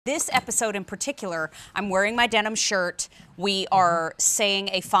This episode in particular, I'm wearing my denim shirt. We are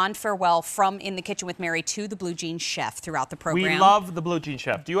saying a fond farewell from In the Kitchen with Mary to the Blue Jean Chef throughout the program. We love the Blue Jean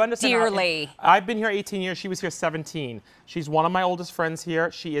Chef. Do you understand? Dearly. I've been here 18 years. She was here 17. She's one of my oldest friends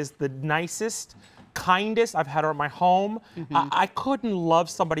here. She is the nicest, kindest. I've had her at my home. I couldn't love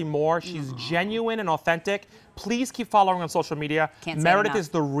somebody more. She's genuine and authentic. Please keep following her on social media. Meredith is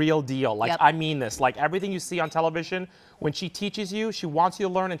the real deal. Like, I mean this. Like, everything you see on television, when she teaches you, she wants you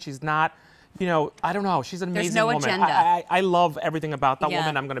to learn, and she's not, you know, I don't know. She's an amazing woman. There's no agenda. I love everything about that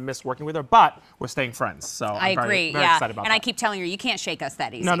woman. I'm going to miss working with her, but we're staying friends. So I'm very excited about that. And I keep telling her, you can't shake us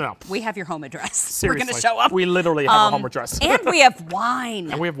that easy. No. We have your home address. Seriously. We're going to show up. We literally have a home address. And we have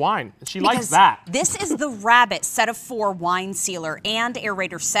wine. And we have wine. She likes that. This is the Rabbit set of 4 wine sealer and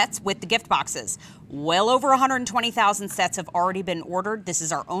aerator sets with the gift boxes. Well over 120,000 sets have already been ordered. This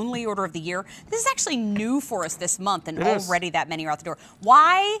is our only order of the year. This is actually new for us this month, and already that many are out the door.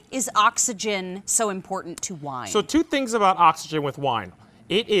 Why is oxygen so important to wine? So 2 things about oxygen with wine.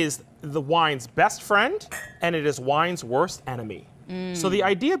 It is the wine's best friend, and it is wine's worst enemy. So the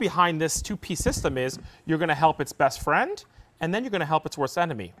idea behind this 2-piece system is you're going to help its best friend, and then you're going to help its worst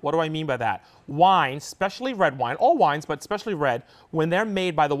enemy. What do I mean by that? Wine, especially red wine, all wines, but especially red, when they're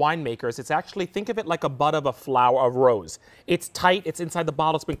made by the winemakers, it's actually, think of it like a bud of a flower of rose. It's tight, it's inside the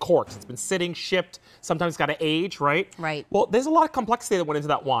bottle, it's been corked, it's been sitting, shipped, sometimes got to age, right? Right. Well, there's a lot of complexity that went into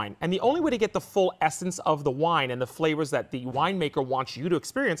that wine. And the only way to get the full essence of the wine and the flavors that the winemaker wants you to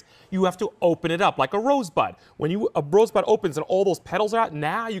experience, you have to open it up like a rosebud. When a rosebud opens and all those petals are out,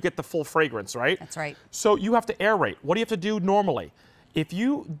 now you get the full fragrance, right? That's right. So you have to aerate. What do you have to do normally? If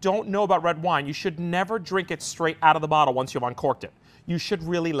you don't know about red wine, you should never drink it straight out of the bottle once you've uncorked it. You should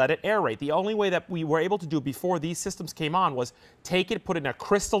really let it aerate. The only way that we were able to do before these systems came on was take it, put it in a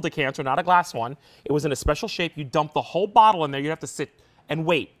crystal decanter, not a glass one. It was in a special shape. You dump the whole bottle in there. You'd have to sit and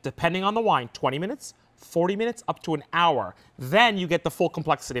wait, depending on the wine, 20 minutes, 40 minutes, up to an hour. Then you get the full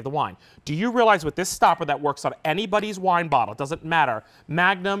complexity of the wine. Do you realize with this stopper that works on anybody's wine bottle, it doesn't matter,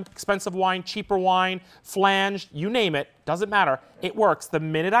 Magnum, expensive wine, cheaper wine, flanged, you name it, doesn't matter, it works. The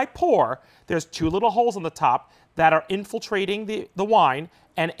minute I pour, there's 2 little holes on the top that are infiltrating the wine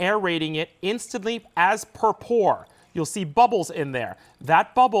and aerating it instantly as per pour. You'll see bubbles in there.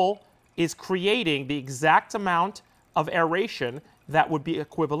 That bubble is creating the exact amount of aeration that would be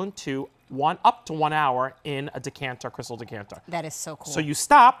equivalent to up to 1 hour in a decanter, crystal decanter. That is so cool. So you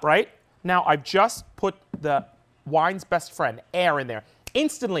stop, right? Now I've just put the wine's best friend, air, in there.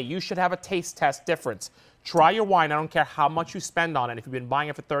 Instantly, you should have a taste test difference. Try your wine. I don't care how much you spend on it. If you've been buying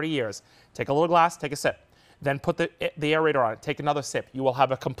it for 30 years, take a little glass, take a sip. Then put the aerator on it. Take another sip. You will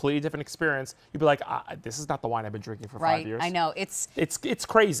have a completely different experience. You'll be like, this is not the wine I've been drinking for 5 years. I know. It's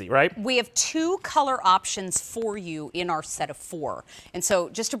crazy, right? We have 2 color options for you in our set of 4. And so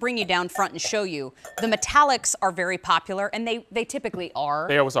just to bring you down front and show you, the metallics are very popular, and they typically are.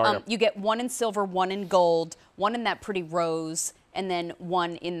 They always are, You get 1 in silver, 1 in gold, 1 in that pretty rose, and then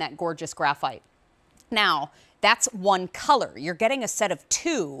 1 in that gorgeous graphite. Now, that's 1 color. You're getting a set of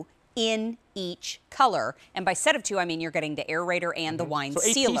 2 in each color. And by set of 2, I mean you're getting the aerator and the wine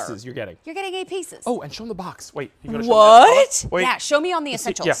sealer. 8 pieces you're getting. You're getting 8 pieces. Oh, and show them the box. Wait. You're gonna What? Wait. Yeah, show me on the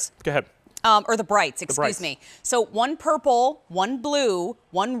essentials. Yeah, go ahead. Or the brights, excuse me. So 1 purple, 1 blue,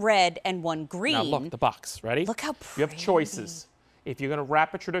 1 red, and 1 green. Now look, the box. Ready? Look how pretty. You have choices. If you're going to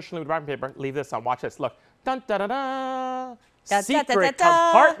wrap it traditionally with wrapping paper, leave this on. Watch this. Look. Dun, da, da, da. Secret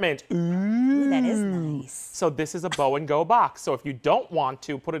compartment. Ooh, that is nice. So this is a bow and go box. So if you don't want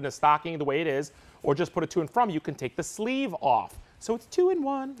to put it in a stocking the way it is, or just put it to and from, you can take the sleeve off. So it's 2 in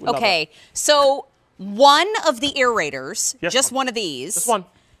 1. Okay, so 1 of the aerators, Yes, just one of these. Just 1.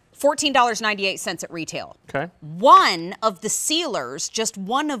 $14.98 at retail. Okay. 1 of the sealers, just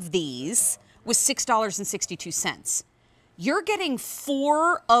 1 of these, was $6.62. You're getting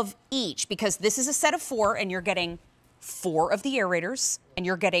 4 of each because this is a set of 4, and you're getting 4 of the aerators, and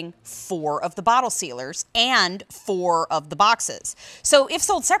you're getting 4 of the bottle sealers and 4 of the boxes. So if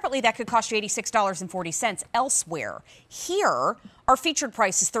sold separately, that could cost you $86.40 elsewhere. Here, our featured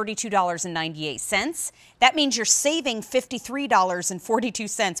price is $32.98. That means you're saving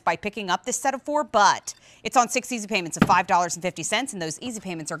 $53.42 by picking up this set of 4, but it's on 6 easy payments of $5.50, and those easy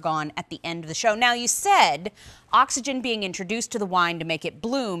payments are gone at the end of the show. Now, you said oxygen being introduced to the wine to make it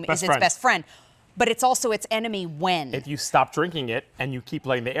bloom is its best friend. But it's also its enemy when? If you stop drinking it and you keep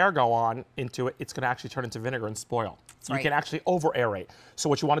letting the air go on into it, it's going to actually turn into vinegar and spoil. You can actually over-aerate. So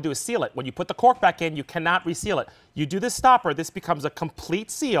what you want to do is seal it. When you put the cork back in, you cannot reseal it. You do this stopper, this becomes a complete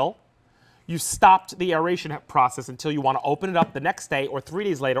seal. you stopped the aeration process until you want to open it up the next day or 3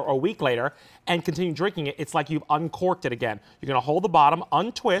 days later or a week later and continue drinking it, it's like you've uncorked it again. You're going to hold the bottom,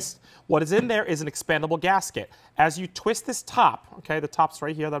 untwist. What is in there is an expandable gasket. As you twist this top, okay, the top's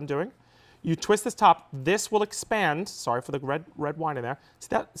right here that I'm doing. You twist this top, this will expand. Sorry for the red wine in there.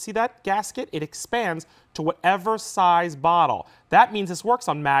 See that gasket? It expands to whatever size bottle. That means this works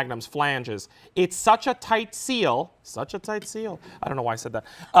on magnums, flanges. It's such a tight seal, such a tight seal. I don't know why I said that.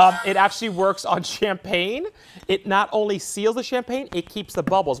 It actually works on champagne. It not only seals the champagne, it keeps the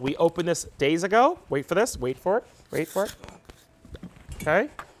bubbles. We opened this days ago. Wait for this, wait for it, wait for it. Okay.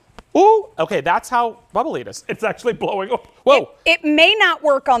 Ooh, okay, that's how bubbly it is. It's actually blowing. Oh, whoa. It may not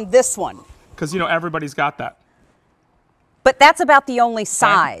work on this one. Because, you know, everybody's got that. But that's about the only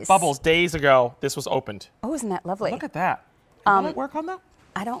size. Bubbles, days ago, this was opened. Oh, isn't that lovely? Look at that. Will it work on that?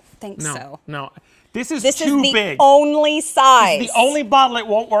 I don't think so. No. This is This too is the big. only size. This is the only bottle it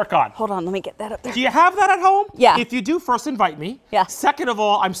won't work on. Hold on, let me get that up there. Do you have that at home? Yeah. If you do, first invite me. Yeah. Second of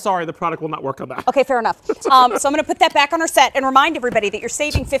all, I'm sorry, the product will not work on that. Okay, fair enough. So I'm going to put that back on our set and remind everybody that you're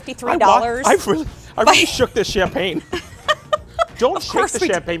saving $53. I really shook this champagne. Don't shake the we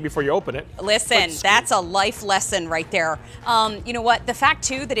do. champagne before you open it. Listen, that's a life lesson right there. You know what? The fact,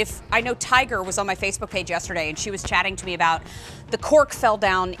 too, that if I know Tiger was on my Facebook page yesterday and she was chatting to me about the cork fell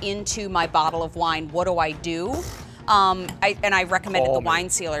down into my bottle of wine. What do I do? I recommended the wine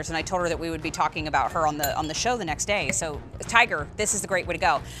sealers, and I told her that we would be talking about her on the show the next day. So, Tiger, this is the great way to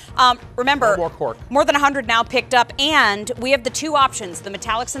go. Remember, more cork. More than 100 now picked up, and we have the two options, the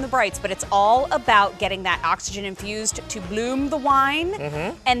metallics and the brights, but it's all about getting that oxygen infused to bloom the wine,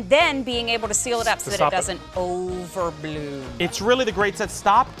 and then being able to seal it up so that it doesn't overbloom. It's really the great set.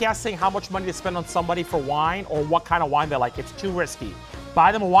 Stop guessing how much money to spend on somebody for wine or what kind of wine they like. It's too risky.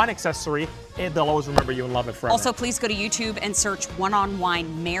 Buy them a wine accessory, and they'll always remember you and love it forever. Also, please go to YouTube and search One on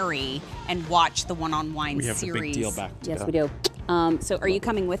Wine Mary and watch the One on Wine series. We have a big deal back. Yes, we do. So are you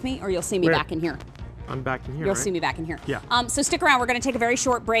coming with me, or you'll see me back in here? I'm back in here, You'll see me back in here. Yeah. So stick around. We're going to take a very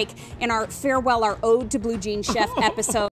short break in our farewell, our Ode to Blue Jean Chef episode.